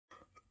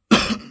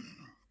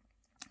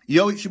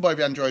Yo, it's your boy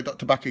the Android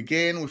Doctor back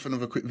again with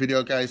another quick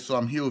video, guys. So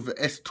I'm here with the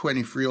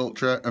S23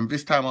 Ultra, and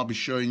this time I'll be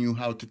showing you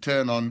how to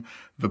turn on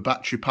the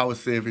battery power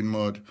saving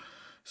mode.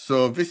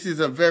 So this is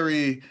a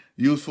very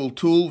useful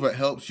tool that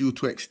helps you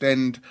to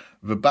extend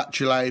the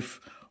battery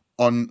life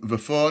on the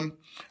phone,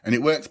 and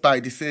it works by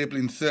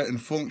disabling certain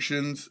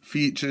functions,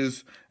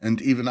 features, and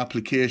even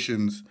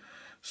applications.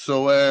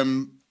 So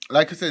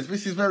like I said,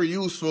 this is very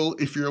useful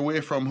if you're away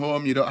from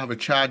home, you don't have a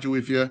charger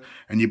with you,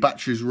 and your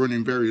battery's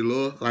running very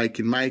low. Like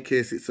in my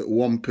case, it's at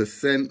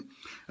 1%.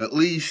 At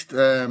least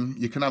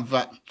you can have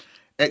that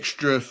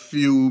extra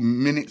few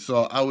minutes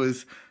or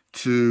hours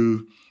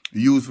to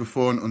use the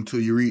phone until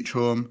you reach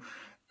home,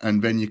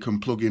 and then you can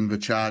plug in the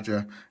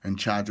charger and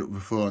charge up the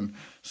phone.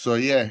 So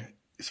yeah,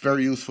 it's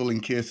very useful in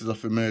cases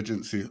of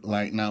emergency,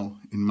 like now,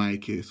 in my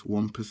case,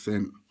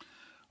 1%.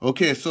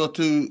 Okay, so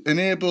to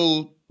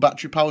enable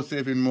battery power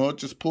saving mode,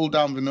 just pull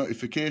down the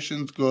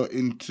notifications, go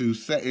into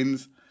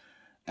settings,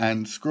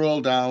 and scroll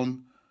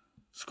down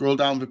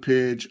the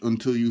page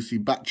until you see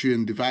battery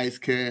and device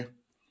care.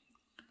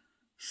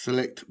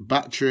 Select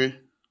battery,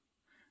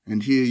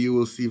 and here you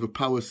will see the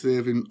power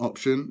saving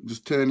option.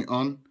 Just turn it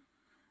on,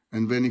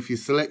 and then if you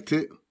select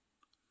it,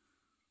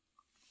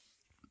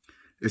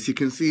 as you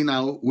can see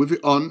now, with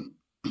it on,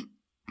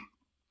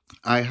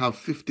 I have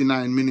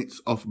 59 minutes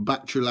of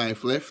battery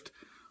life left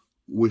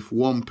with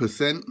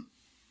 1%.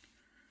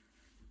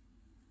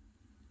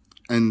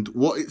 And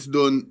what it's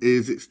done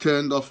is it's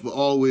turned off the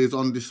always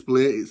on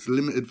display. It's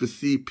limited the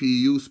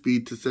CPU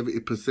speed to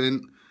 70%.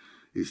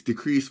 It's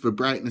decreased the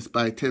brightness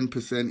by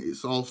 10%.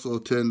 It's also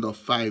turned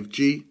off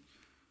 5G.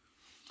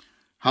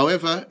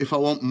 However, if I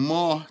want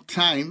more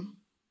time,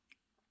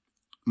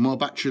 more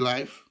battery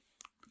life,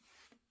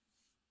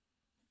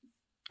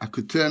 I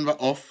could turn that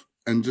off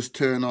and just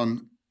turn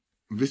on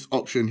this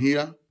option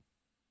here,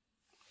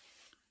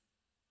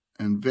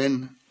 and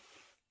then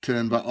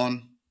turn that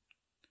on,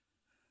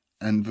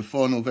 and the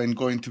phone will then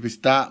go into this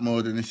dark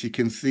mode. And as you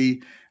can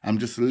see, I'm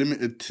just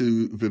limited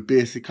to the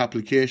basic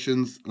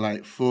applications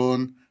like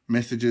phone,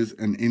 messages,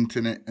 and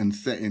internet and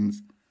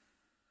settings.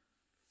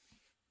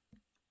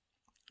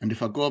 And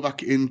if I go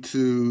back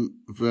into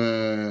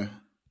the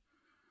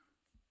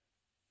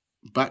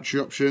battery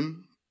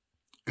option,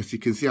 as you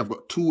can see, I've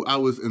got 2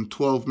 hours and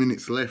 12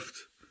 minutes left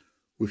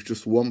with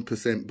just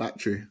 1%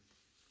 battery.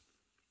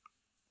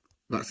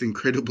 That's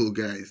incredible,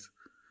 guys.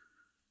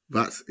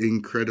 That's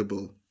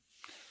incredible.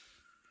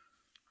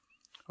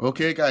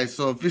 Okay, guys,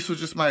 so this was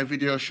just my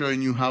video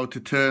showing you how to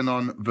turn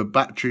on the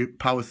battery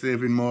power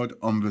saving mode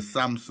on the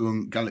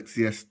Samsung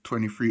Galaxy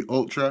S23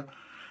 Ultra.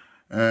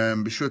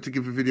 Be sure to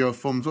give the video a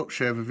thumbs up,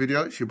 share the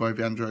video. It's your boy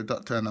the Android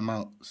Doctor, and I'm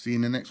out. See you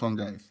in the next one,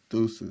 guys.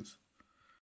 Deuces.